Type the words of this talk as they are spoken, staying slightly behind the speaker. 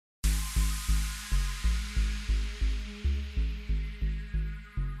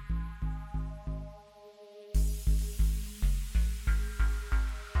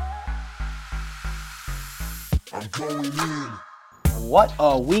I'm going in. What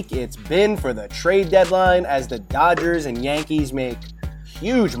a week it's been for the trade deadline as the Dodgers and Yankees make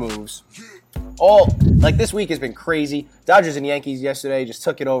huge moves. This week has been crazy. Dodgers and Yankees yesterday just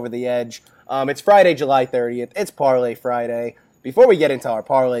took it over the edge. It's Friday, July 30th. It's Parlay Friday. Before we get into our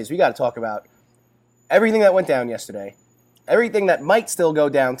parlays, we got to talk about everything that went down yesterday, everything that might still go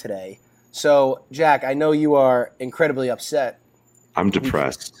down today. So, Jack, I know you are incredibly upset. I'm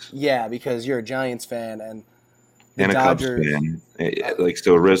depressed. Because you're a Giants fan and a Dodgers, Cubs fan.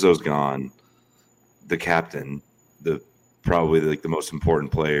 So Rizzo's gone. The captain, probably the most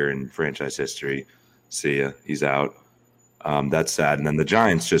important player in franchise history. See ya. He's out. That's sad. And then the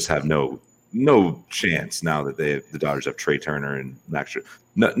Giants just have no chance now that the Dodgers have Trey Turner and Max.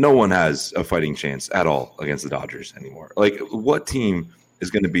 No one has a fighting chance at all against the Dodgers anymore. What team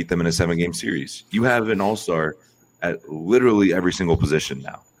is going to beat them in a 7-game series? You have an all-star at literally every single position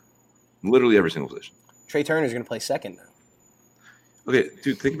now. Literally every single position. Trey Turner is going to play second now. Okay,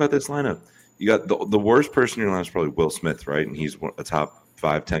 dude, think about this lineup. You got the worst person in your lineup is probably Will Smith, right? And he's a top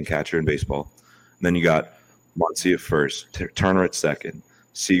 5-10 catcher in baseball. And then you got Muncy at first, Turner at second,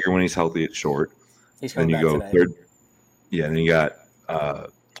 Seager when he's healthy at short. He's coming then you back go today. third. Yeah, and then you got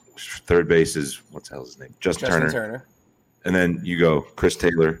third base is what's the hell his name? Justin Turner. And then you go Chris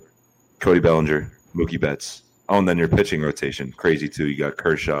Taylor, Cody Bellinger, Mookie Betts. Oh, and then your pitching rotation, crazy too. You got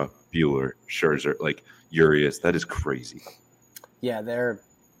Kershaw, Buehler, Scherzer, Urias. That is crazy. Yeah,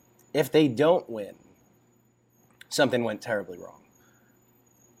 if they don't win, something went terribly wrong.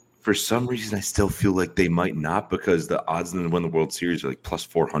 For some reason, I still feel like they might not because the odds to win the World Series are plus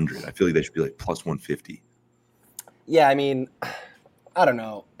 400. I feel like they should be plus 150. Yeah, I mean, I don't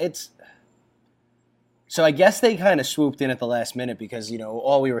know. So I guess they kind of swooped in at the last minute because,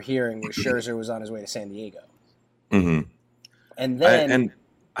 all we were hearing was Scherzer was on his way to San Diego. Mm-hmm. And then... And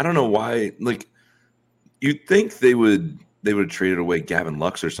I don't know why, you'd think they would have traded away Gavin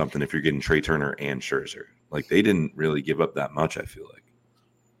Lux or something if you're getting Trey Turner and Scherzer. They didn't really give up that much, I feel like.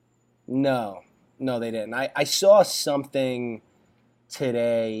 No, they didn't. I saw something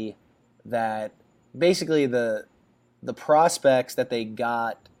today that basically the prospects that they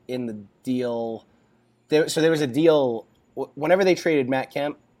got in the deal. There was a deal whenever they traded Matt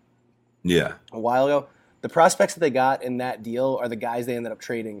Kemp. Yeah, a while ago. The prospects that they got in that deal are the guys they ended up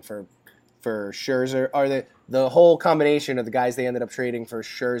trading for Scherzer. Are the whole combination of the guys they ended up trading for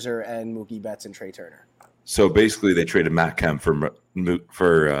Scherzer and Mookie Betts and Trey Turner. So basically, they traded Matt Kemp for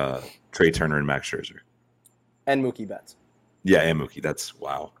Trey Turner and Max Scherzer. And Mookie Betts. Yeah, and Mookie. That's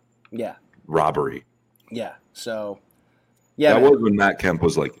wow. Yeah. Robbery. Yeah. So, yeah. That was when Matt Kemp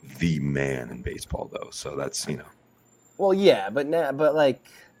was the man in baseball, though. So that's, Well, yeah, but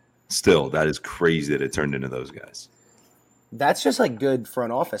still, that is crazy that it turned into those guys. That's just good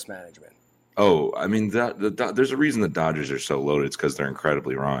front office management. Oh, I mean, there's a reason the Dodgers are so loaded. It's because they're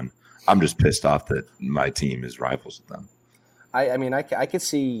incredibly run. I'm just pissed off that my team is rivals with them. I could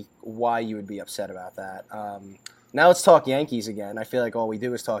see why you would be upset about that. Now let's talk Yankees again. I feel like all we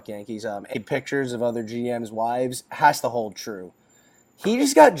do is talk Yankees. Pictures of other GMs' wives has to hold true. He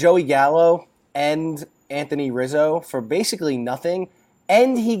just got Joey Gallo and Anthony Rizzo for basically nothing,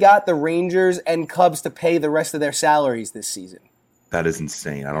 and he got the Rangers and Cubs to pay the rest of their salaries this season. That is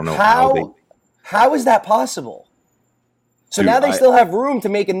insane. I don't know how is that possible? So now they still have room to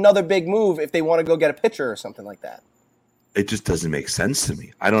make another big move if they want to go get a pitcher or something like that. It just doesn't make sense to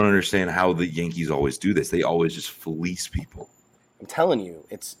me. I don't understand how the Yankees always do this. They always just fleece people. I'm telling you,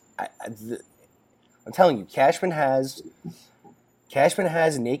 I'm telling you, Cashman has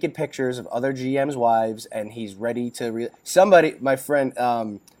naked pictures of other GMs' wives, and he's ready to somebody. My friend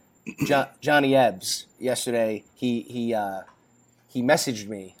Johnny Ebbs yesterday, he messaged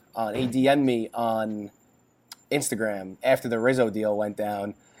me he DM'd me on Instagram after the Rizzo deal went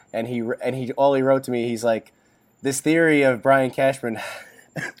down, and he all he wrote to me, he's like, this theory of Brian Cashman,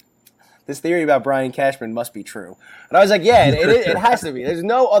 this theory about Brian Cashman must be true. And I was like, yeah, it has to be. There's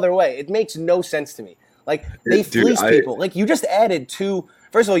no other way. It makes no sense to me. They fleece people. You just added two.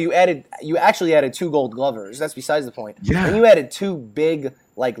 First of all, you actually added 2 Gold Glovers. That's besides the point. Yeah. And you added 2 big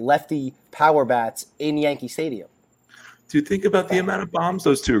lefty power bats in Yankee Stadium. Dude, think about the amount of bombs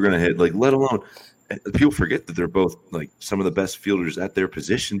those two are going to hit. Let alone people forget that they're both some of the best fielders at their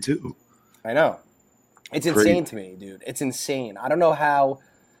position too. I know. It's insane to me, dude. It's insane. I don't know how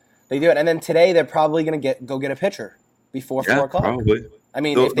they do it. And then today they're probably going to go get a pitcher before 4 o'clock. Probably. I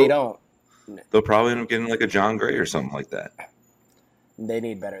mean, if they don't, they'll probably end up getting a John Gray or something like that. They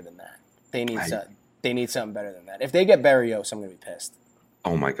need better than that. They need something better than that. If they get Berrios, I'm going to be pissed.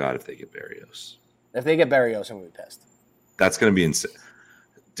 Oh my God, if they get Berrios. If they get Berrios, I'm going to be pissed. That's going to be insane.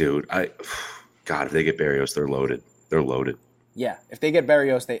 Dude, God, if they get Barrios, they're loaded. They're loaded. Yeah, if they get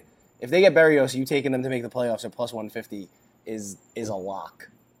Barrios, you taking them to make the playoffs at plus 150 is a lock.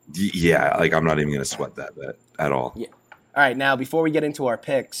 Yeah, like I'm not even going to sweat that bet at all. Yeah. All right, now before we get into our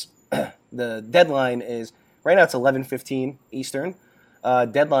picks, the deadline is right now. It's 11:15 Eastern.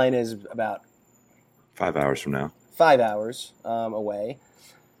 Deadline is about 5 hours from now. 5 hours away.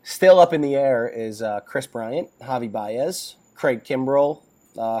 Still up in the air is Chris Bryant, Javi Baez, Craig Kimbrell,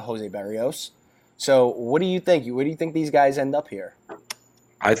 Jose Barrios. So, what do you think? Where do you think these guys end up here?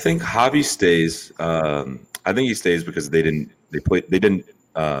 I think Javi stays. I think he stays because they didn't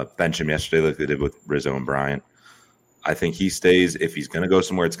bench him yesterday like they did with Rizzo and Bryant. I think he stays. If he's going to go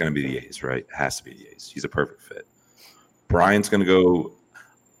somewhere, it's going to be the A's, right? It has to be the A's. He's a perfect fit. Bryant's going to go.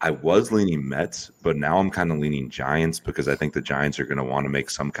 I was leaning Mets, but now I'm kind of leaning Giants because I think the Giants are going to want to make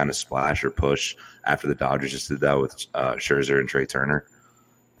some kind of splash or push after the Dodgers just did that with Scherzer and Trey Turner.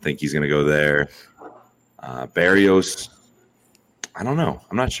 I think he's going to go there. Barrios, I don't know.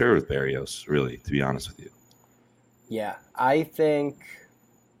 I'm not sure with Barrios, really, to be honest with you. Yeah, I think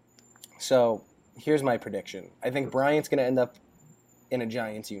so. Here's my prediction. I think Bryant's going to end up in a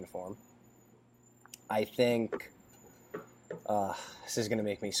Giants uniform. I think this is going to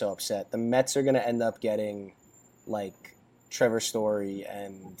make me so upset. The Mets are going to end up getting like Trevor Story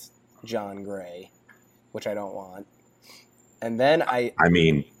and John Gray, which I don't want. And then I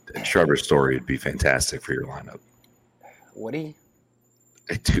mean, Trevor Story would be fantastic for your lineup. Would he?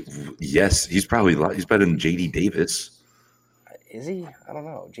 Yes, he's better than J.D. Davis. Is he? I don't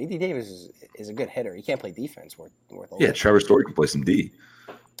know. J.D. Davis is a good hitter. He can't play defense worth a Yeah, Trevor Story can play some D.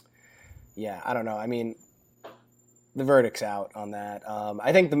 Yeah, I don't know. I mean, the verdict's out on that.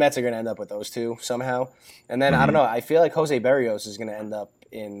 I think the Mets are going to end up with those two somehow. And then, I don't know. I feel like Jose Barrios is going to end up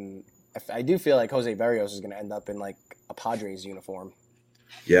in – I do feel like Jose Barrios is going to end up in, like, a Padres uniform.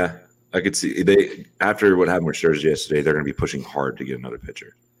 Yeah, I could see after what happened with Scherzer yesterday, they're going to be pushing hard to get another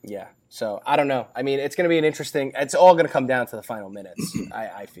pitcher. Yeah, so I don't know. I mean, it's going to be an interesting – it's all going to come down to the final minutes,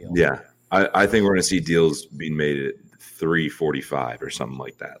 I feel. Yeah, I think we're going to see deals being made at 3:45 or something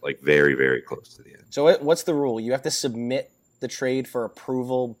like that, like very, very close to the end. So what's the rule? You have to submit the trade for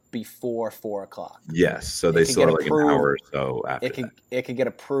approval before 4 o'clock. Yes, so they still have like an hour or so after that. It could get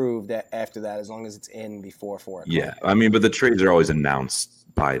approved after that as long as it's in before 4 o'clock. Yeah, I mean, but the trades are always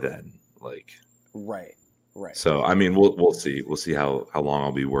announced by then. Like Right. So, I mean, we'll see. We'll see how long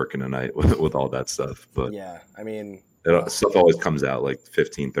I'll be working tonight with all that stuff. But yeah, I mean, stuff always comes out like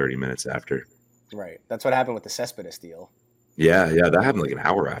 15, 30 minutes after. Right. That's what happened with the Cespedes deal. Yeah, that happened like an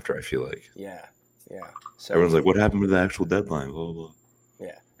hour after, I feel like. Yeah. So everyone's like, what happened with the actual deadline? Blah, blah, blah.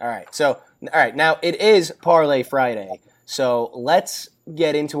 Yeah. All right. Now, it is Parlay Friday. So let's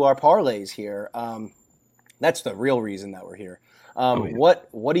get into our parlays here. That's the real reason that we're here. Yeah.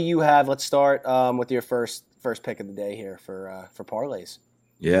 What do you have? Let's start with your first pick of the day here for parlays.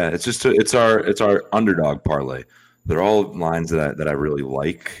 Yeah, it's our underdog parlay. They're all lines that I really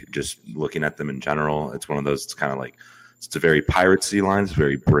like. Just looking at them in general, it's one of those. It's kind of like it's a very Pirates-y line, it's a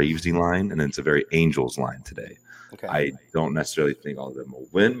very Braves-y line, and then it's a very Angels line today. Okay. I don't necessarily think all of them will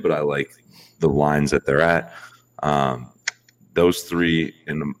win, but I like the lines that they're at. Those three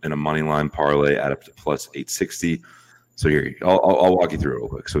in a money line parlay add up to plus 860. So here, I'll walk you through it real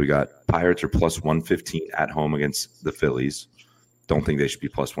quick. So we got Pirates are plus 115 at home against the Phillies. Don't think they should be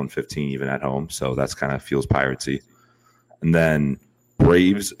plus 115 even at home. So that's kind of feels Pirates-y. And then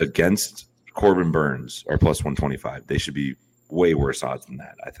Braves against Corbin Burns are plus 125. They should be way worse odds than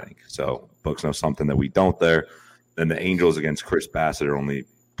that, I think. So books know something that we don't there. Then the Angels against Chris Bassett are only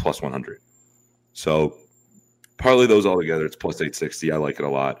plus 100. So parlay those all together, it's plus 860. I like it a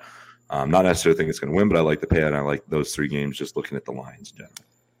lot. Not necessarily think it's going to win, but I like the payout. And I like those three games just looking at the lines in general.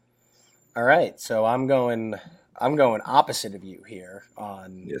 All right. So I'm going opposite of you here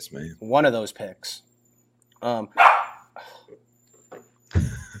on one of those picks. I'm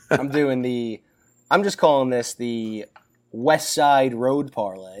just calling this the West Side Road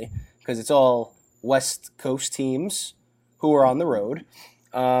Parlay because it's all West Coast teams who are on the road.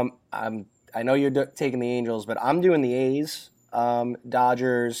 I know you're taking the Angels, but I'm doing the A's,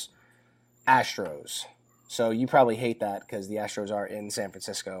 Dodgers, Astros. So you probably hate that because the Astros are in San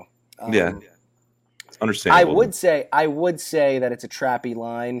Francisco. Yeah. It's understandable. I would say that it's a trappy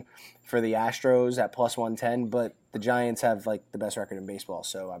line for the Astros at plus 110, but the Giants have like the best record in baseball,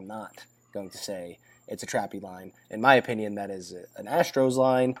 so I'm not going to say it's a trappy line. In my opinion, that is an Astros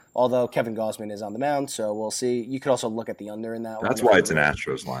line, although Kevin Gausman is on the mound, so we'll see. You could also look at the under in that one. That's why it's an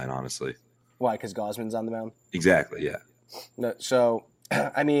Astros line, honestly. Why? Because Gausman's on the mound? Exactly, yeah. No, so,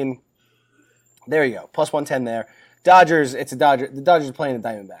 I mean, there you go. Plus 110 there. Dodgers, it's a Dodger. The Dodgers are playing the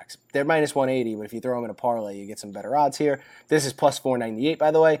Diamondbacks. They're minus 180, but if you throw them in a parlay, you get some better odds here. This is plus 498, by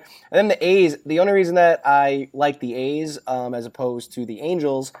the way. And then the A's, the only reason that I like the A's as opposed to the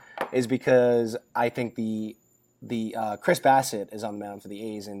Angels is because I think the Chris Bassett is on the mound for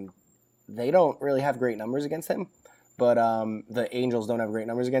the A's, and they don't really have great numbers against him. But the Angels don't have great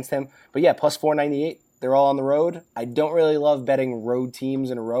numbers against him. But yeah, plus 498. They're all on the road. I don't really love betting road teams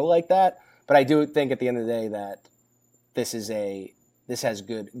in a row like that, but I do think at the end of the day that this has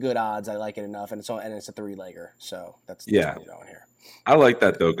good odds. I like it enough, and it's a 3-legger. So that's what I'm doing here. I like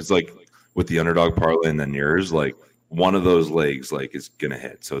that though, because like with the underdog parlay and then yours, like one of those legs like is gonna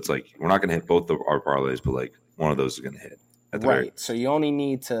hit. So it's like we're not gonna hit both of our parlays, but like one of those is gonna hit. Right. So you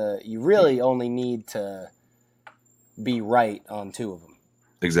really only need to be right on 2 of them.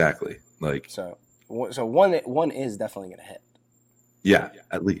 Exactly. Like so one is definitely gonna hit. Yeah,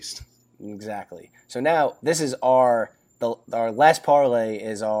 at least. Exactly. So now this is our last parlay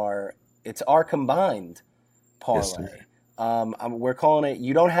is our combined parlay. Yes, we're calling it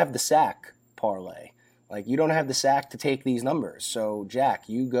you don't have the sack parlay. Like you don't have the sack to take these numbers. So Jack,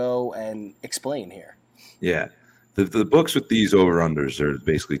 you go and explain here. Yeah. The books with these over-unders are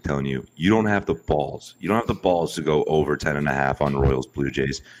basically telling you don't have the balls. You don't have the balls to go over 10.5 on Royals Blue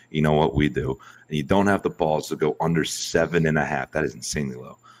Jays. You know what we do. And you don't have the balls to go under 7.5. That is insanely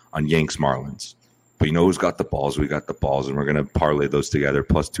low. On Yanks Marlins. But you know who's got the balls? We got the balls, and we're going to parlay those together.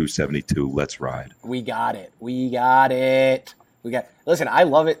 Plus 272. Let's ride. We got it. Listen, I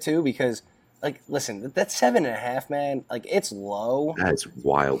love it too because, like, listen, that's 7.5, man. Like, it's low. That's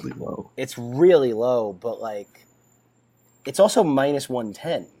wildly low. It's really low, but, like, it's also minus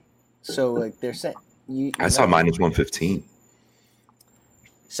 110. So, like, they're saying. I saw minus 115.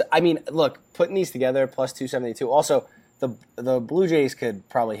 So, I mean, look, putting these together, plus 272. Also, the Blue Jays could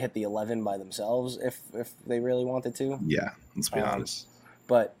probably hit the 11 by themselves if they really wanted to. Yeah, let's be honest.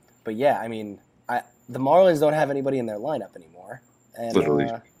 But yeah, I mean, the Marlins don't have anybody in their lineup anymore. And, literally.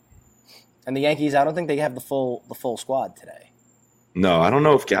 And the Yankees, I don't think they have the full squad today. No, I don't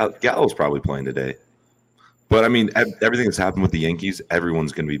know if Gallo's probably playing today. But, I mean, everything that's happened with the Yankees,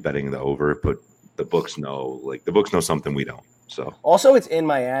 everyone's going to be betting the over. But the books know something we don't. So also, it's in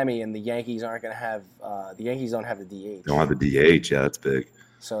Miami, and the Yankees aren't going to have the Yankees don't have the DH. Don't have the DH. Yeah, that's big.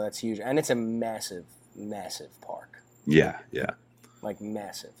 So that's huge, and it's a massive, massive park. Yeah. Like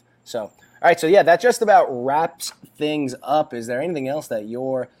massive. So, all right. So yeah, that just about wraps things up. Is there anything else that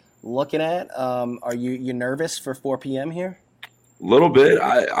you're looking at? Are you nervous for 4 p.m. here? A little bit.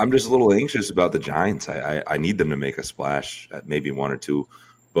 I'm just a little anxious about the Giants. I need them to make a splash at maybe 1 or 2.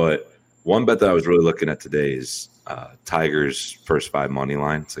 But one bet that I was really looking at today is Tigers first 5 money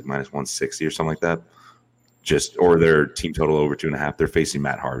line. It's like minus 160 or something like that. Or their team total over 2.5. They're facing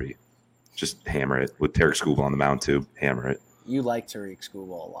Matt Harvey. Just hammer it with Tarek Skubal on the mound too. Hammer it. You like Tarek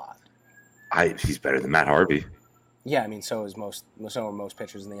Skubal a lot. He's better than Matt Harvey. Yeah, I mean, so are most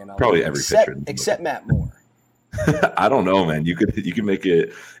pitchers in the MLB. Probably every pitcher, except Matt Moore. I don't know, man. You could make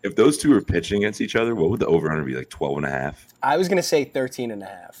it if those two are pitching against each other. What would the over/under be? Like 12.5? I was gonna say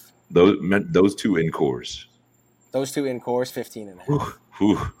 13.5. Those two in course. Those two in course,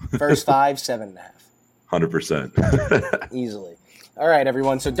 15.5. First 5, 7.5. 100%. Easily. All right,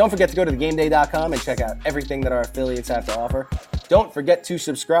 everyone. So don't forget to go to thegameday.com and check out everything that our affiliates have to offer. Don't forget to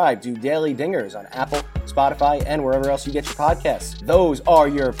subscribe to Daily Dingers on Apple, Spotify, and wherever else you get your podcasts. Those are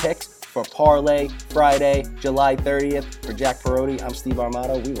your picks for Parlay Friday, July 30th. For Jack Perotti, I'm Steve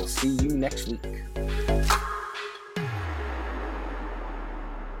Armato. We will see you next week.